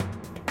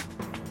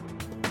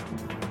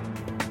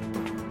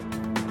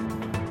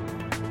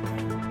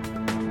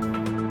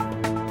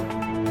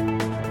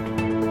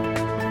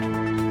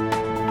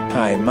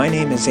Hi, my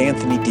name is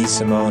Anthony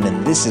DeSimone,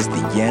 and this is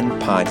the Yen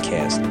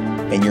Podcast.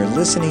 And you're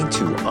listening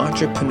to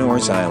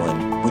Entrepreneur's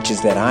Island, which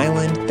is that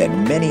island that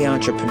many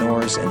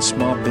entrepreneurs and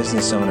small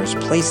business owners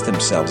place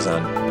themselves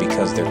on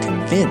because they're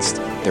convinced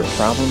their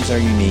problems are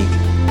unique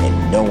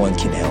and no one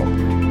can help.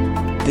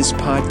 This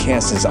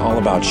podcast is all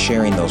about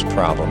sharing those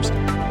problems,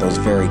 those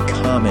very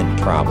common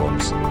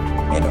problems,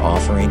 and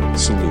offering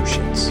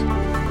solutions.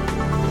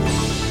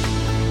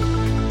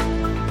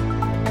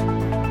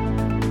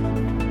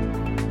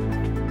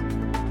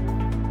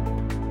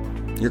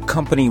 Your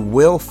company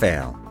will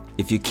fail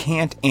if you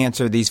can't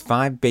answer these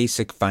 5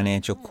 basic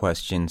financial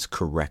questions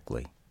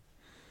correctly.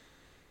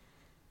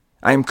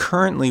 I am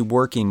currently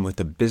working with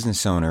a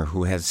business owner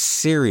who has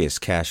serious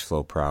cash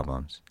flow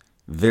problems,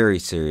 very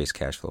serious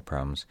cash flow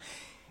problems.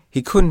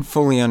 He couldn't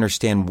fully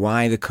understand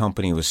why the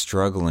company was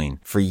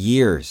struggling. For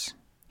years,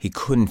 he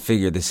couldn't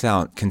figure this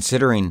out,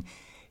 considering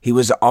he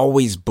was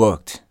always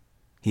booked.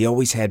 He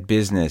always had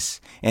business,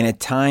 and at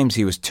times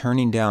he was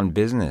turning down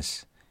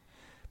business.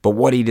 But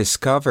what he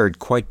discovered,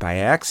 quite by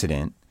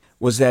accident,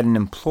 was that an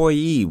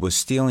employee was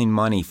stealing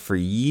money for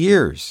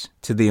years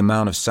to the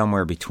amount of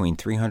somewhere between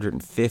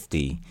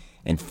 $350,000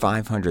 and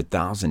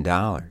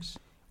 $500,000.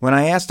 When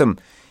I asked him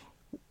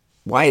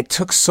why it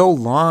took so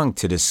long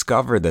to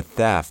discover the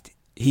theft,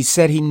 he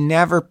said he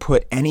never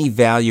put any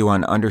value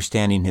on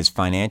understanding his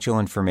financial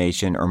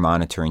information or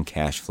monitoring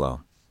cash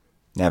flow.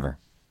 Never.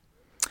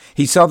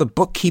 He saw the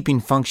bookkeeping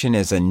function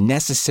as a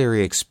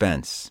necessary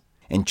expense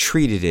and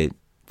treated it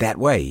that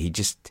way.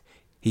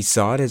 He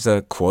saw it as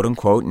a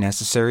quote-unquote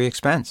necessary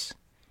expense.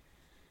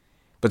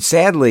 But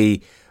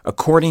sadly,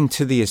 according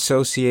to the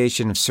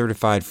Association of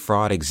Certified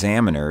Fraud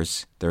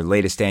Examiners, their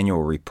latest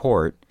annual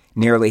report,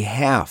 nearly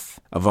half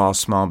of all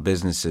small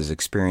businesses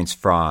experience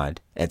fraud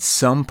at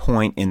some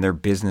point in their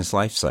business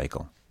life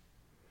cycle.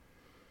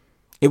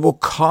 It will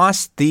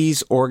cost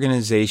these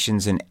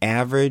organizations an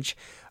average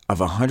of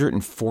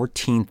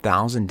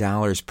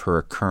 $114,000 per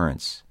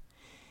occurrence.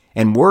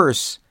 And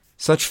worse,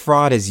 such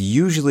fraud is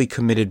usually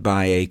committed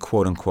by a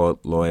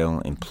quote-unquote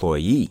loyal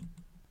employee.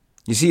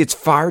 You see, it's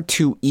far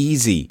too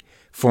easy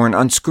for an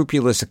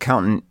unscrupulous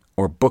accountant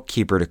or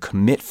bookkeeper to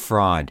commit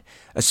fraud,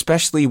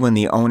 especially when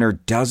the owner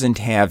doesn't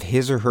have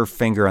his or her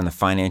finger on the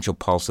financial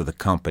pulse of the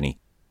company.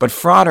 But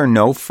fraud or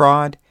no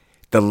fraud,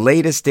 the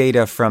latest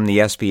data from the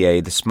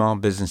SBA, the Small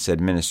Business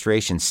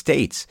Administration,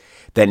 states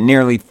that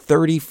nearly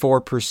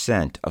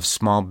 34% of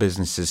small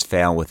businesses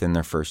fail within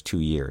their first 2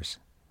 years.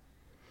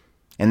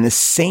 And the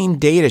same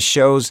data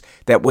shows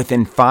that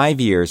within 5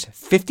 years,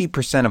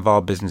 50% of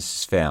all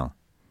businesses fail.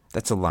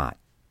 That's a lot.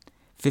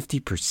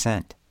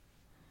 50%.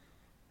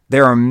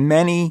 There are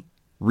many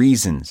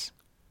reasons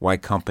why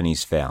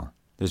companies fail.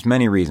 There's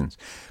many reasons.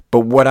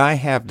 But what I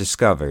have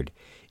discovered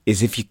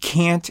is if you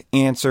can't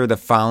answer the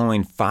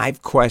following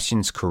 5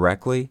 questions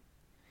correctly,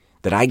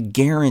 that I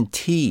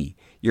guarantee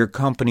your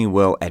company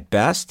will, at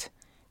best,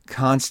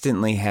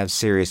 constantly have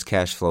serious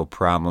cash flow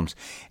problems,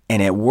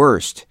 and at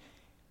worst,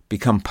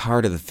 become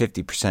part of the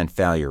 50%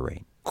 failure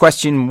rate.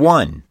 Question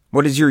 1.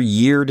 What is your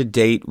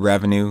year-to-date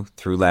revenue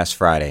through last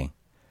Friday?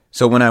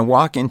 So when I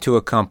walk into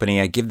a company,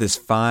 I give this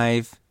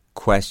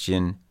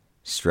 5-question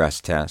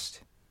stress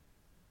test.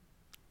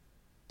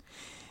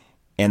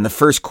 And the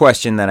first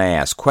question that I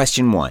ask,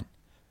 question 1,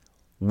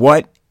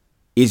 what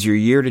is your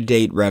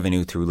year-to-date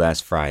revenue through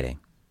last Friday?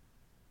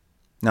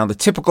 Now, the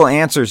typical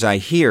answers I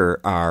hear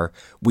are,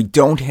 we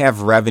don't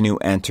have revenue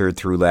entered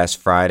through last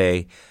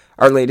Friday.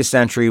 Our latest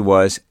entry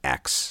was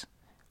X,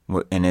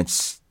 and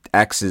it's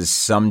X is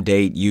some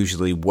date,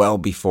 usually well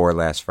before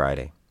last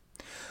Friday.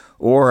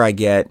 Or I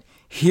get,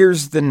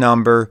 here's the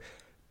number,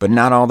 but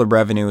not all the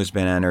revenue has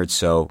been entered,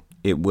 so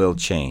it will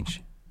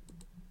change.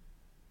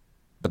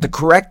 But the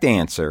correct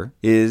answer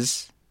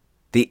is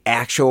the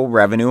actual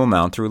revenue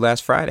amount through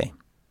last Friday.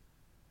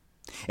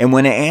 And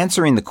when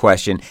answering the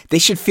question, they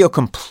should feel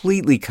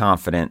completely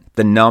confident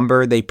the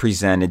number they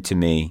presented to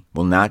me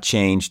will not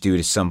change due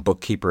to some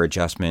bookkeeper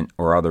adjustment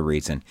or other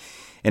reason.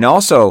 And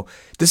also,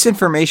 this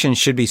information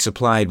should be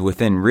supplied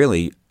within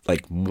really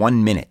like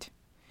 1 minute.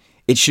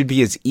 It should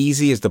be as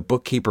easy as the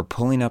bookkeeper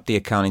pulling up the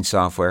accounting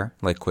software,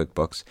 like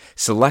QuickBooks,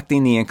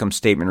 selecting the income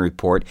statement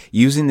report,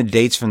 using the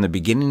dates from the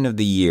beginning of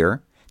the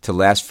year to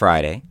last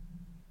Friday,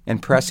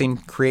 and pressing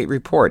Create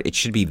Report. It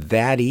should be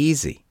that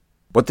easy.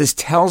 What this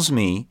tells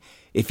me,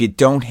 if you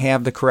don't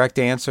have the correct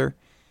answer,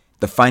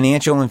 the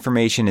financial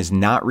information is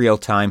not real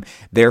time.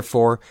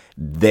 Therefore,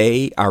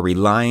 they are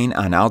relying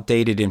on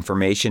outdated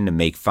information to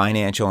make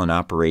financial and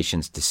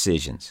operations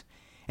decisions.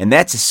 And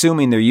that's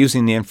assuming they're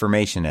using the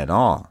information at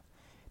all.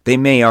 They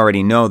may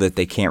already know that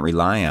they can't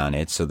rely on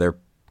it, so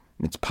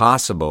it's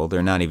possible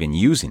they're not even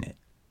using it.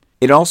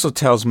 It also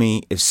tells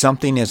me if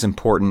something as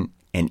important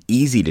and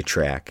easy to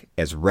track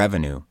as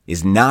revenue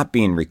is not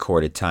being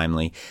recorded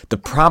timely, the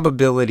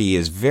probability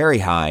is very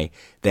high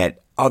that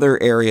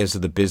other areas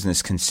of the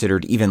business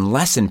considered even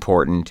less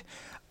important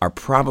are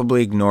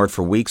probably ignored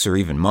for weeks or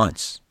even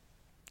months.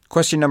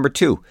 Question number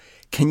 2,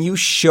 can you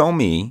show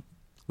me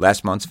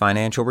last month's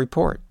financial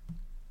report?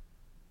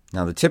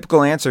 Now, the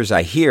typical answers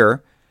I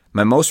hear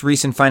My most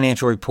recent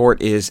financial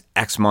report is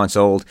X months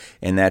old,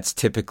 and that's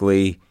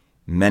typically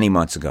many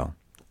months ago.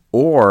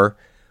 Or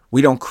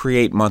we don't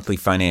create monthly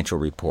financial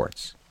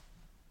reports.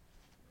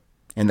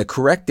 And the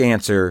correct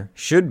answer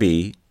should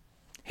be,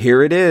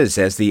 here it is,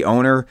 as the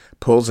owner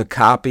pulls a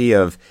copy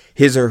of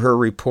his or her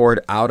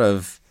report out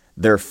of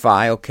their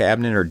file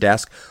cabinet or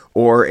desk,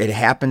 or it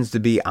happens to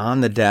be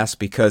on the desk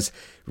because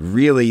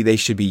really they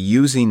should be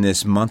using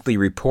this monthly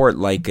report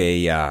like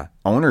a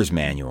owner's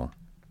manual.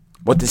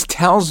 What this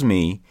tells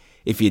me,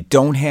 if you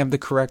don't have the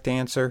correct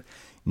answer,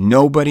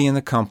 nobody in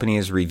the company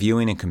is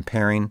reviewing and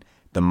comparing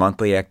the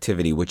monthly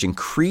activity, which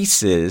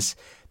increases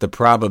the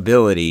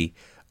probability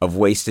of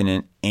waste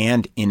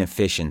and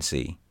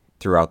inefficiency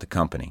throughout the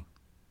company.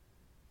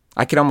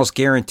 I can almost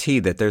guarantee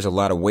that there's a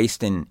lot of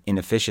waste and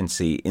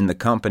inefficiency in the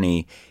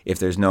company if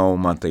there's no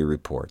monthly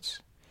reports.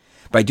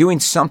 By doing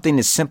something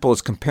as simple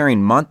as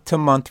comparing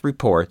month-to-month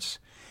reports,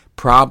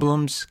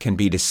 problems can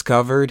be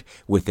discovered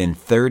within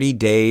 30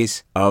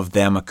 days of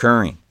them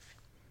occurring.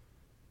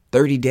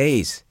 30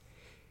 days.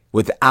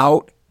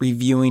 Without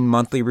reviewing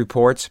monthly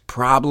reports,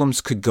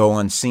 problems could go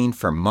unseen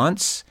for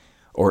months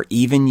or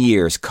even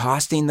years,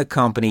 costing the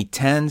company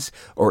tens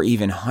or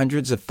even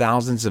hundreds of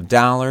thousands of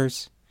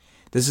dollars.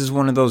 This is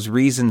one of those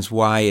reasons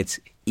why it's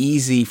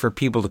easy for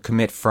people to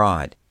commit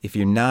fraud if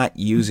you're not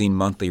using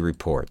monthly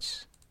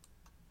reports.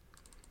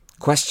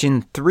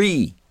 Question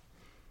 3.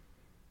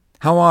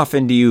 How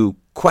often do you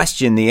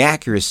question the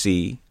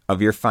accuracy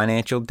of your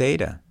financial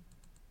data?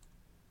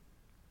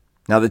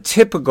 Now, the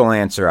typical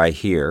answer I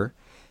hear,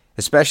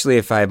 especially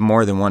if I have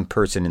more than one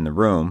person in the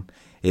room,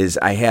 is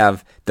I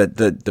have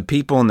the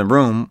people in the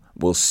room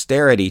will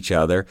stare at each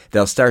other,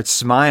 they'll start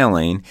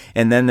smiling,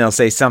 and then they'll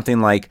say something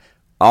like,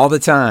 all the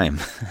time.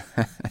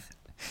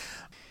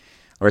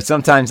 Or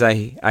sometimes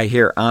I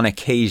hear on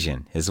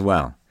occasion as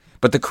well.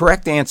 But the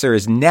correct answer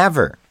is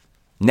never,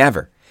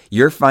 never.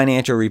 Your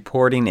financial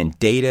reporting and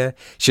data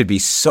should be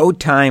so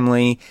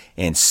timely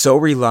and so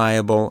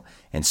reliable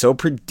and so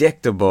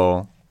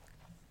predictable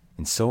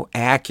and so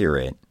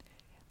accurate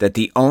that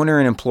the owner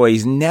and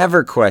employees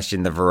never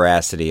question the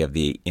veracity of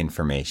the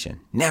information.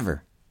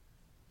 Never.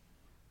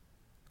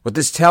 What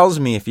this tells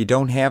me, if you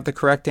don't have the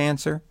correct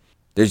answer,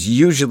 there's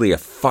usually a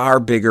far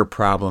bigger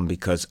problem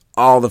because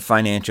all the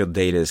financial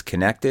data is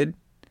connected,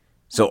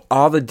 so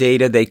all the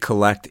data they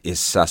collect is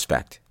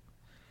suspect.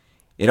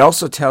 It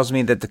also tells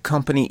me that the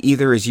company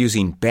either is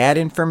using bad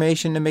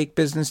information to make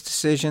business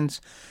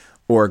decisions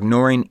or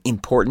ignoring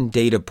important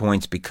data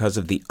points because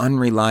of the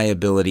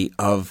unreliability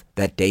of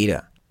that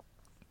data.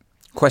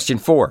 Question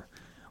 4.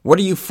 What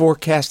are you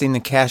forecasting the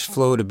cash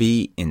flow to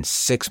be in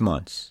 6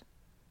 months?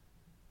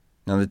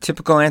 Now, the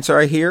typical answer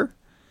I hear,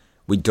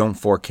 we don't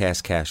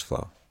forecast cash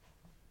flow.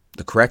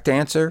 The correct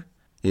answer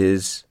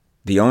is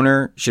the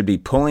owner should be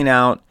pulling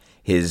out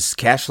his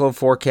cash flow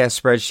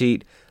forecast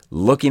spreadsheet,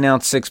 looking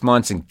out 6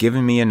 months and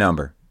giving me a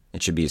number.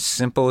 It should be as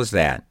simple as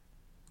that.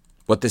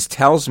 What this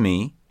tells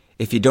me,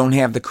 if you don't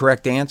have the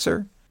correct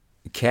answer,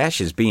 cash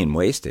is being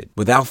wasted.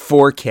 Without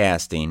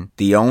forecasting,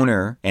 the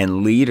owner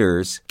and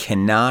leaders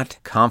cannot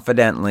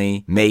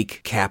confidently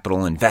make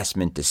capital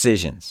investment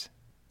decisions.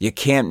 You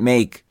can't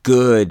make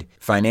good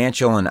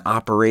financial and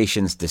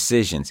operations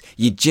decisions.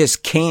 You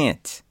just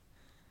can't.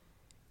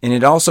 And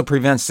it also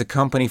prevents the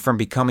company from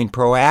becoming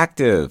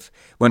proactive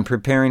when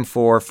preparing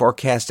for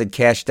forecasted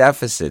cash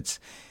deficits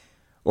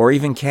or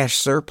even cash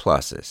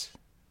surpluses.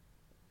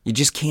 You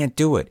just can't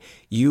do it.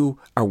 You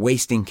are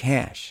wasting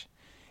cash.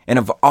 And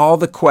of all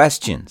the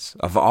questions,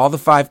 of all the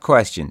 5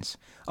 questions,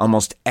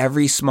 almost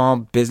every small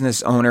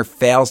business owner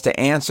fails to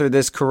answer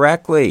this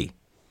correctly.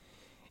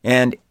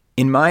 And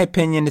in my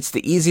opinion, it's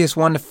the easiest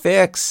one to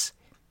fix.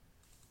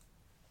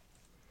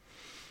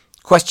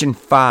 Question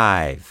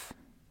 5.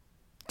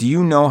 Do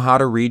you know how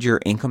to read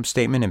your income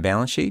statement and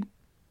balance sheet?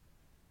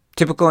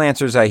 Typical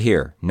answers I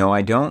hear, no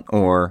I don't,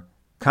 or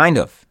kind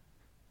of,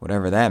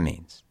 whatever that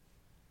means.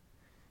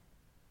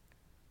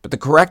 But the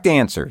correct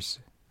answers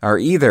are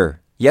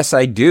either, yes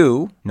I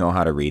do know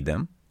how to read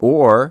them,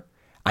 or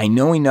I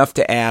know enough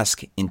to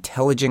ask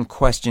intelligent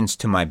questions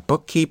to my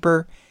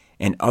bookkeeper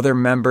and other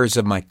members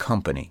of my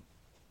company.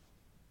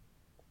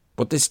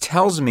 What this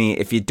tells me,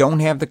 if you don't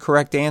have the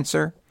correct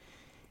answer,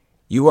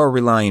 you are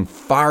relying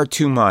far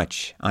too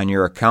much on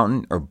your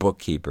accountant or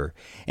bookkeeper,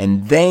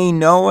 and they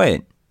know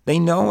it. They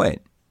know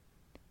it.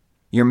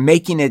 You're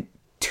making it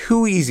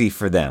too easy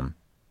for them.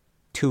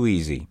 Too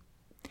easy.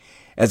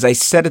 As I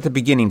said at the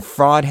beginning,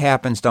 fraud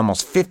happens to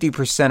almost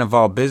 50% of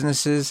all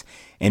businesses,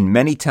 and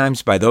many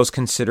times by those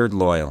considered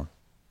loyal.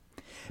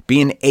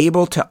 Being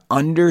able to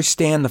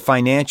understand the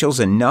financials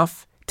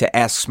enough to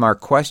ask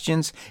smart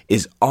questions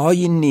is all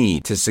you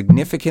need to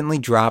significantly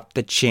drop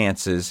the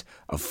chances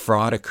of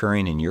fraud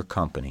occurring in your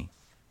company.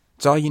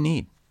 It's all you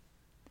need.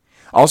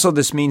 Also,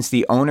 this means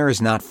the owner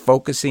is not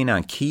focusing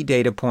on key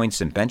data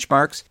points and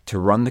benchmarks to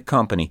run the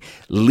company,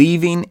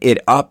 leaving it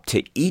up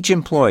to each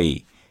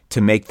employee to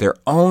make their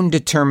own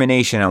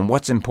determination on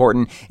what's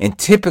important, and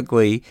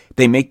typically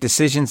they make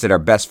decisions that are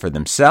best for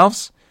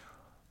themselves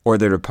or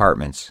their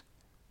departments,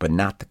 but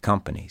not the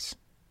companies.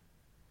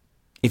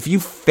 If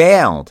you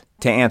failed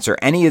to answer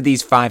any of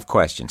these 5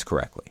 questions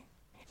correctly,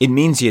 it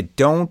means you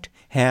don't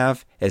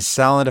have as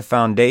solid a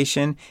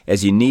foundation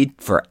as you need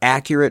for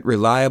accurate,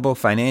 reliable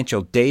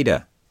financial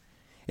data.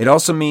 It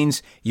also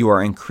means you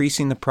are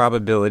increasing the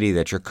probability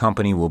that your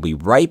company will be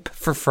ripe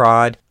for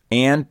fraud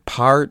and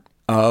part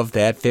of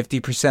that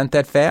 50%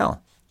 that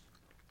fail.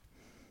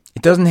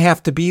 It doesn't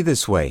have to be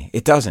this way.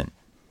 It doesn't.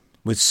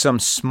 With some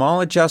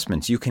small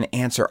adjustments, you can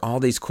answer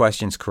all these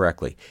questions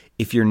correctly.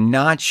 If you're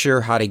not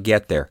sure how to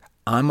get there,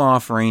 I'm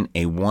offering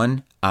a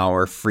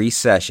 1-hour free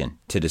session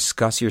to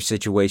discuss your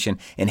situation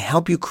and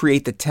help you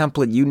create the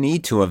template you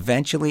need to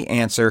eventually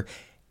answer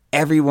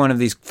every one of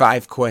these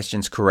 5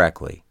 questions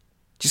correctly.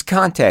 Just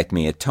contact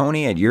me at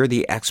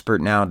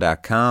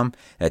Tony@YourTheExpertNow.com.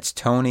 That's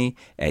Tony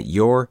at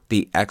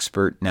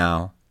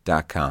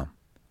YourTheExpertNow.com.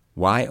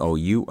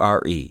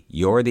 YOURE,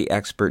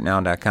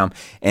 YourTheExpertNow.com.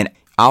 And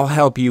I'll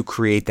help you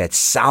create that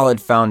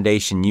solid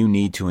foundation you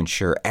need to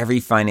ensure every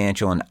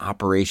financial and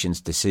operations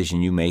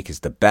decision you make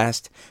is the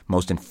best,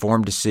 most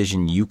informed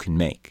decision you can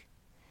make.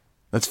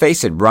 Let's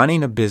face it,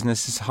 running a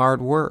business is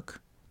hard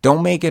work.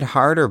 Don't make it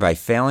harder by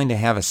failing to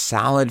have a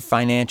solid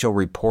financial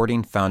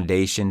reporting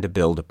foundation to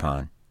build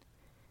upon.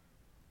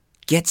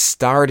 Get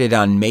started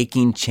on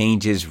making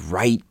changes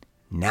right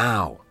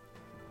now.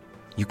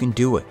 You can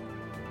do it.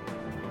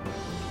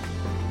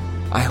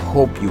 I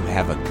hope you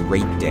have a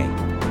great day.